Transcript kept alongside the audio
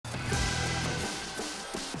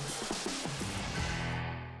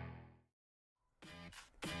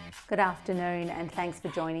Good afternoon and thanks for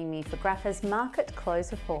joining me for Grafa's Market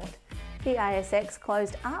Close Report. The ASX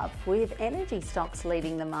closed up with energy stocks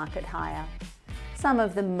leading the market higher. Some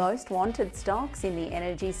of the most wanted stocks in the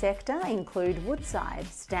energy sector include Woodside,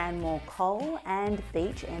 Stanmore Coal and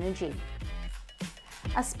Beach Energy.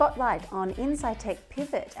 A spotlight on Incitec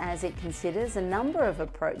Pivot as it considers a number of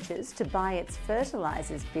approaches to buy its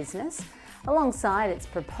fertilisers business, alongside its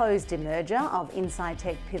proposed demerger of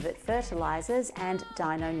Incitec Pivot Fertilisers and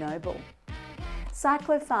Dyno Nobel.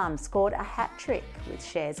 Cyclopharm scored a hat-trick with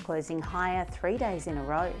shares closing higher 3 days in a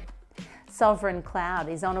row. Sovereign Cloud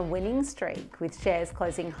is on a winning streak with shares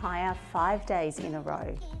closing higher 5 days in a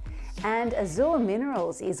row. And Azure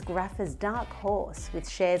Minerals is Grafa's dark horse with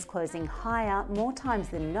shares closing higher more times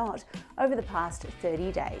than not over the past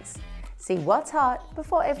 30 days. See what's hot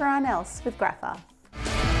before everyone else with Grafa.